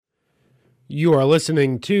You are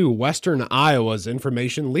listening to Western Iowa's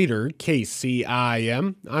information leader,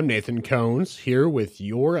 KCIM. I'm Nathan Cones, here with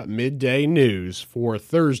your midday news for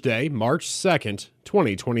Thursday, March 2nd,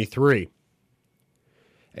 2023.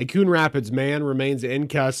 A Coon Rapids man remains in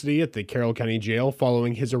custody at the Carroll County Jail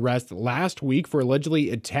following his arrest last week for allegedly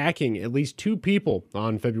attacking at least two people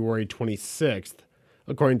on February 26th.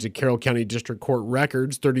 According to Carroll County District Court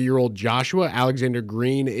records, 30-year-old Joshua Alexander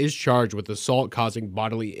Green is charged with assault causing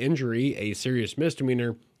bodily injury, a serious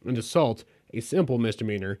misdemeanor, and assault, a simple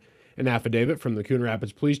misdemeanor. An affidavit from the Coon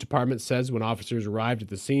Rapids Police Department says when officers arrived at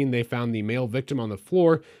the scene, they found the male victim on the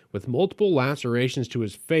floor with multiple lacerations to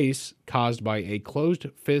his face caused by a closed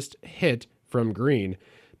fist hit from Green.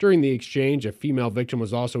 During the exchange, a female victim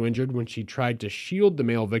was also injured when she tried to shield the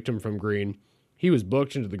male victim from Green. He was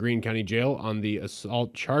booked into the Greene County Jail on the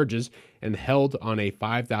assault charges and held on a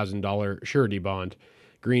 $5,000 surety bond.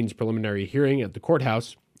 Green's preliminary hearing at the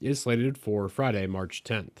courthouse is slated for Friday, March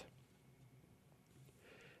 10th.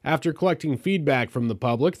 After collecting feedback from the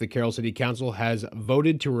public, the Carroll City Council has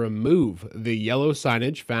voted to remove the yellow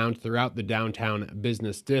signage found throughout the downtown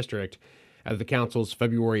business district. At the council's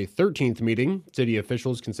February 13th meeting, city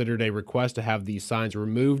officials considered a request to have these signs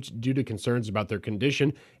removed due to concerns about their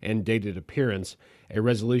condition and dated appearance. A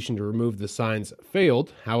resolution to remove the signs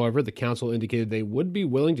failed. However, the council indicated they would be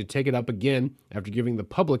willing to take it up again after giving the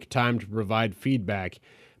public time to provide feedback.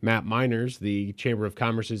 Matt Miners, the Chamber of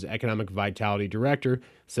Commerce's Economic Vitality Director,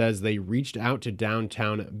 says they reached out to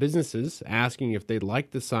downtown businesses asking if they'd like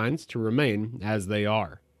the signs to remain as they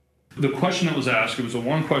are. The question that was asked, it was a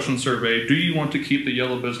one-question survey. Do you want to keep the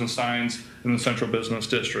yellow business signs in the central business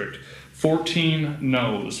district? 14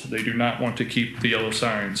 no's. They do not want to keep the yellow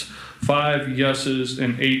signs. 5 yeses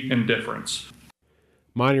and 8 indifference.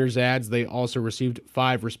 Miners adds they also received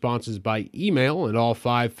 5 responses by email, and all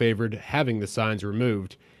 5 favored having the signs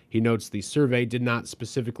removed. He notes the survey did not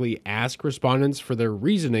specifically ask respondents for their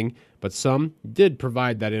reasoning, but some did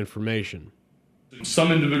provide that information.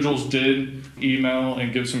 Some individuals did email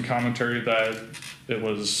and give some commentary that it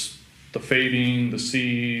was the fading, the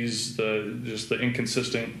C's, just the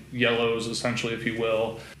inconsistent yellows, essentially, if you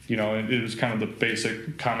will. You know, it was kind of the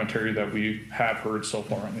basic commentary that we have heard so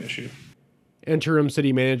far on the issue. Interim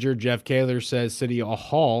City Manager Jeff Kaler says City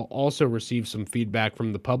Hall also received some feedback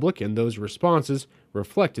from the public, and those responses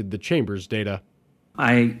reflected the Chamber's data.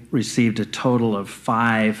 I received a total of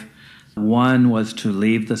 5. 1 was to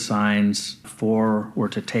leave the signs, 4 were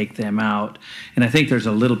to take them out. And I think there's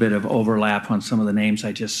a little bit of overlap on some of the names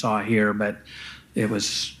I just saw here, but it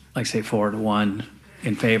was, like say, 4-1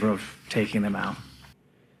 in favor of taking them out.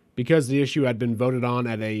 Because the issue had been voted on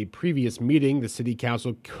at a previous meeting, the City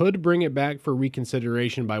Council could bring it back for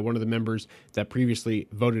reconsideration by one of the members that previously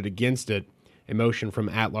voted against it. A motion from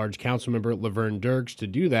at-large Councilmember Laverne Dirks to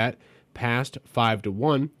do that passed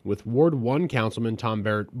 5-1, with Ward 1 Councilman Tom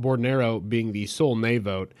Bordenero being the sole nay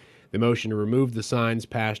vote. The motion to remove the signs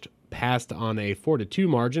passed on a 4-2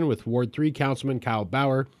 margin, with Ward 3 Councilman Kyle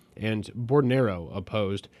Bauer and Bordenero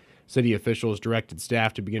opposed. City officials directed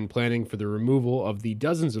staff to begin planning for the removal of the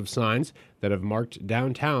dozens of signs that have marked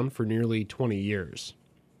downtown for nearly 20 years.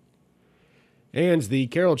 And the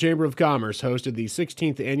Carroll Chamber of Commerce hosted the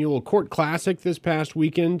 16th Annual Court Classic this past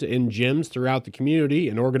weekend in gyms throughout the community,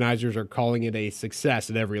 and organizers are calling it a success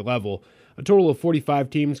at every level. A total of 45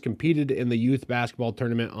 teams competed in the youth basketball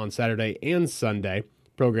tournament on Saturday and Sunday.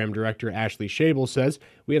 Program Director Ashley Schabel says,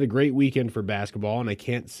 "We had a great weekend for basketball, and I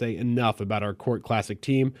can't say enough about our Court Classic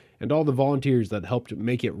team and all the volunteers that helped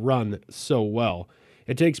make it run so well.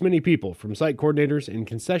 It takes many people, from site coordinators and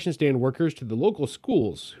concession stand workers to the local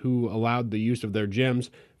schools, who allowed the use of their gyms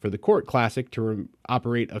for the Court Classic to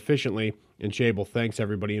operate efficiently," and Schabel thanks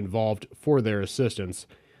everybody involved for their assistance.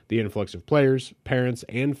 The influx of players, parents,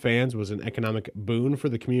 and fans was an economic boon for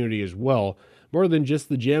the community as well. More than just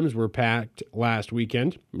the gyms were packed last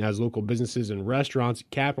weekend, as local businesses and restaurants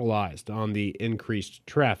capitalized on the increased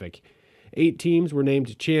traffic. 8 teams were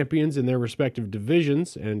named champions in their respective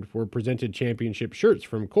divisions and were presented championship shirts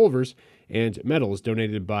from Culver's and medals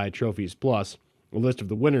donated by Trophies Plus. A list of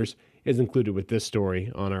the winners is included with this story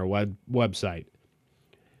on our website.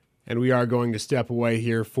 And we are going to step away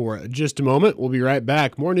here for just a moment. We'll be right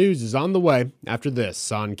back. More news is on the way after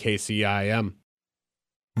this on KCIM.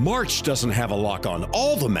 March doesn't have a lock on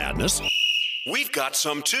all the madness. We've got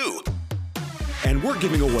some too. And we're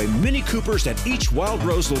giving away Mini Coopers at each Wild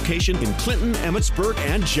Rose location in Clinton, Emmitsburg,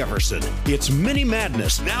 and Jefferson. It's Mini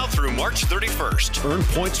Madness now through March 31st. Earn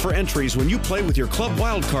points for entries when you play with your Club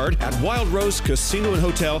Wild card at Wild Rose Casino and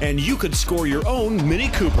Hotel, and you could score your own Mini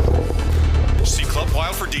Cooper. See Club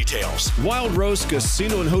Wild for details. Wild Rose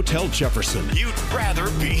Casino and Hotel, Jefferson. You'd rather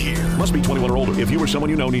be here. Must be 21 or older. If you or someone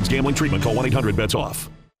you know needs gambling treatment, call 1-800-BETS-OFF.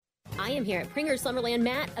 I am here at Pringer's Slumberland.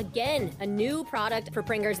 Matt, again, a new product for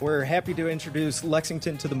Pringer's. We're happy to introduce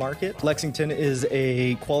Lexington to the market. Lexington is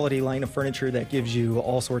a quality line of furniture that gives you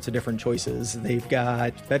all sorts of different choices. They've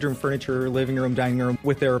got bedroom furniture, living room, dining room.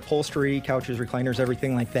 With their upholstery, couches, recliners,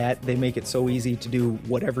 everything like that, they make it so easy to do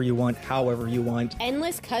whatever you want, however you want.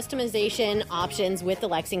 Endless customization options with the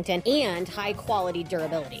Lexington and high quality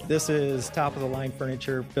durability. This is top of the line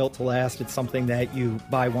furniture, built to last. It's something that you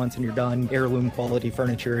buy once and you're done. Heirloom quality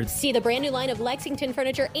furniture. See the brand new line of Lexington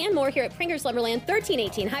furniture and more here at Pringer's Slumberland,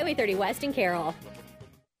 1318 Highway 30 West in Carroll.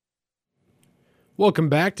 Welcome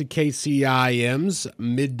back to KCIM's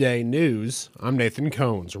Midday News. I'm Nathan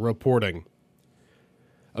Cones reporting.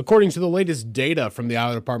 According to the latest data from the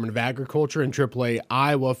Iowa Department of Agriculture and AAA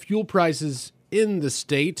Iowa, fuel prices in the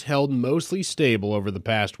state held mostly stable over the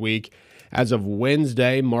past week. As of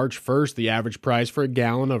Wednesday, March 1st, the average price for a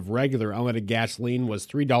gallon of regular unleaded gasoline was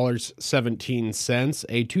 $3.17,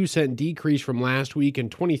 a 2-cent decrease from last week and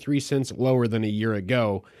 23 cents lower than a year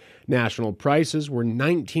ago. National prices were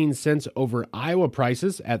 19 cents over Iowa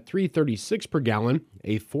prices at $3.36 per gallon,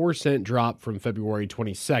 a 4-cent drop from February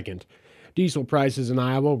 22nd. Diesel prices in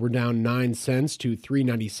Iowa were down 9 cents to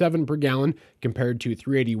 $3.97 per gallon compared to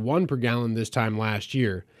 $3.81 per gallon this time last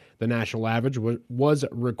year. The national average was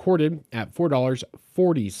recorded at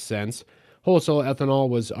 $4.40. Wholesale ethanol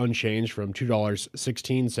was unchanged from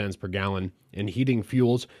 $2.16 per gallon. In heating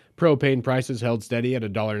fuels, propane prices held steady at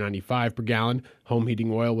 $1.95 per gallon. Home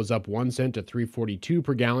heating oil was up 1 cent to $3.42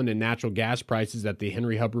 per gallon, and natural gas prices at the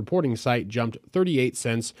Henry Hub reporting site jumped 38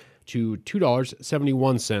 cents to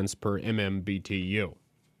 $2.71 per MMBTU.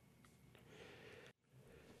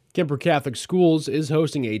 Kemper Catholic Schools is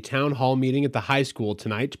hosting a town hall meeting at the high school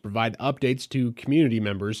tonight to provide updates to community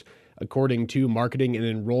members. According to Marketing and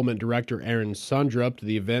Enrollment Director Aaron Sundrup,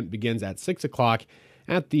 the event begins at 6 o'clock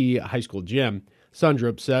at the high school gym.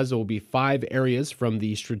 Sundrup says there will be 5 areas from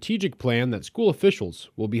the strategic plan that school officials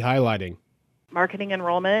will be highlighting. Marketing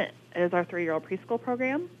enrollment is our 3-year-old preschool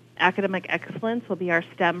program. Academic excellence will be our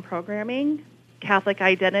STEM programming. Catholic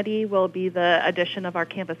identity will be the addition of our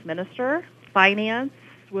campus minister. Finance,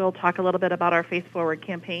 we'll talk a little bit about our Faith Forward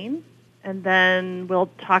campaign. And then we'll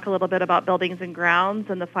talk a little bit about buildings and grounds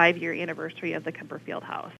and the 5-year anniversary of the Kemper Field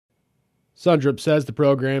House. Sundrup says the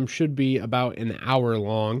program should be about an hour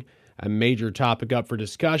long. A major topic up for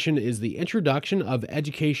discussion is the introduction of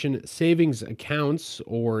education savings accounts,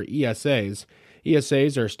 or ESAs.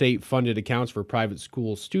 ESAs are state-funded accounts for private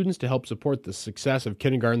school students to help support the success of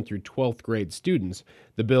kindergarten through 12th grade students.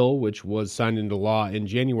 The bill, which was signed into law in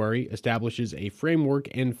January, establishes a framework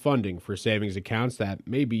and funding for savings accounts that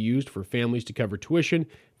may be used for families to cover tuition,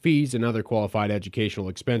 fees, and other qualified educational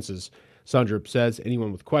expenses. Sundrup says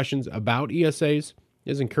anyone with questions about ESAs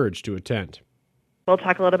is encouraged to attend. We'll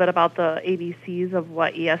talk a little bit about the ABCs of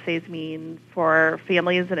what ESAs mean for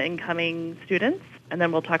families and incoming students, and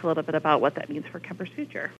then we'll talk a little bit about what that means for Kemper's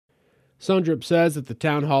future. Sundrup says that the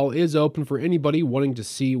town hall is open for anybody wanting to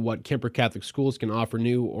see what Kemper Catholic Schools can offer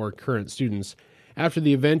new or current students. After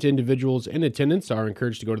the event, individuals in attendance are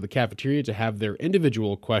encouraged to go to the cafeteria to have their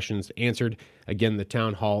individual questions answered. Again, the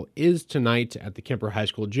town hall is tonight at the Kemper High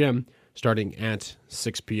School gym, starting at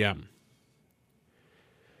 6 p.m.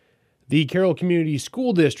 The Carroll Community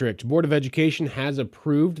School District Board of Education has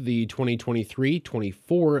approved the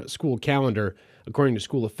 2023-24 school calendar. According to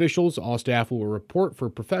school officials, all staff will report for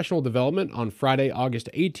professional development on Friday, August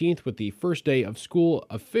 18th, with the first day of school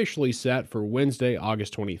officially set for Wednesday,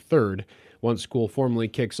 August 23rd. Once school formally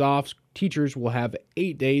kicks off, teachers will have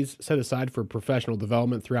 8 days set aside for professional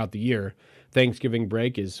development throughout the year. Thanksgiving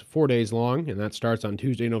break is 4 days long, and that starts on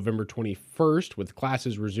Tuesday, November 21st, with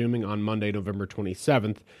classes resuming on Monday, November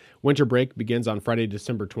 27th. Winter break begins on Friday,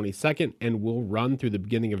 December 22nd, and will run through the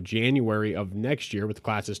beginning of January of next year, with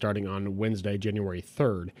classes starting on Wednesday, January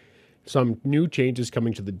 3rd. Some new changes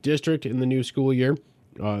coming to the district in the new school year.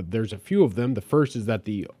 There's a few of them. The first is that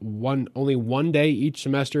only 1 day each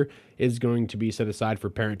semester is going to be set aside for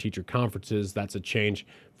parent-teacher conferences. That's a change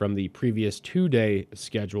from the previous 2-day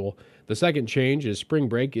schedule. The second change is spring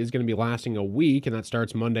break is going to be lasting a week, and that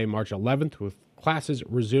starts Monday, March 11th, with classes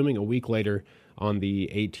resuming a week later on the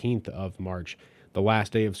 18th of March. The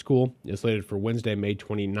last day of school is slated for Wednesday, May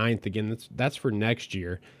 29th. Again, that's for next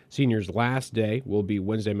year. Seniors' last day will be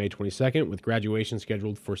Wednesday, May 22nd, with graduation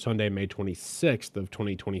scheduled for Sunday, May 26th of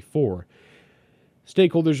 2024.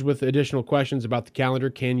 Stakeholders with additional questions about the calendar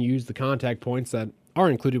can use the contact points that are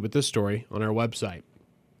included with this story on our website.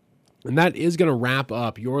 And that is going to wrap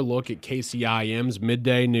up your look at KCIM's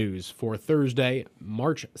Midday News for Thursday,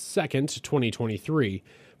 March 2nd, 2023.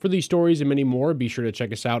 For these stories and many more, be sure to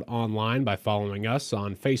check us out online by following us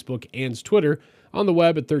on Facebook and Twitter, on the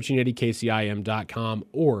web at 1380kcim.com,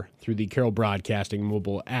 or through the Carroll Broadcasting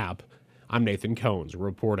mobile app. I'm Nathan Cohns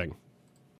reporting.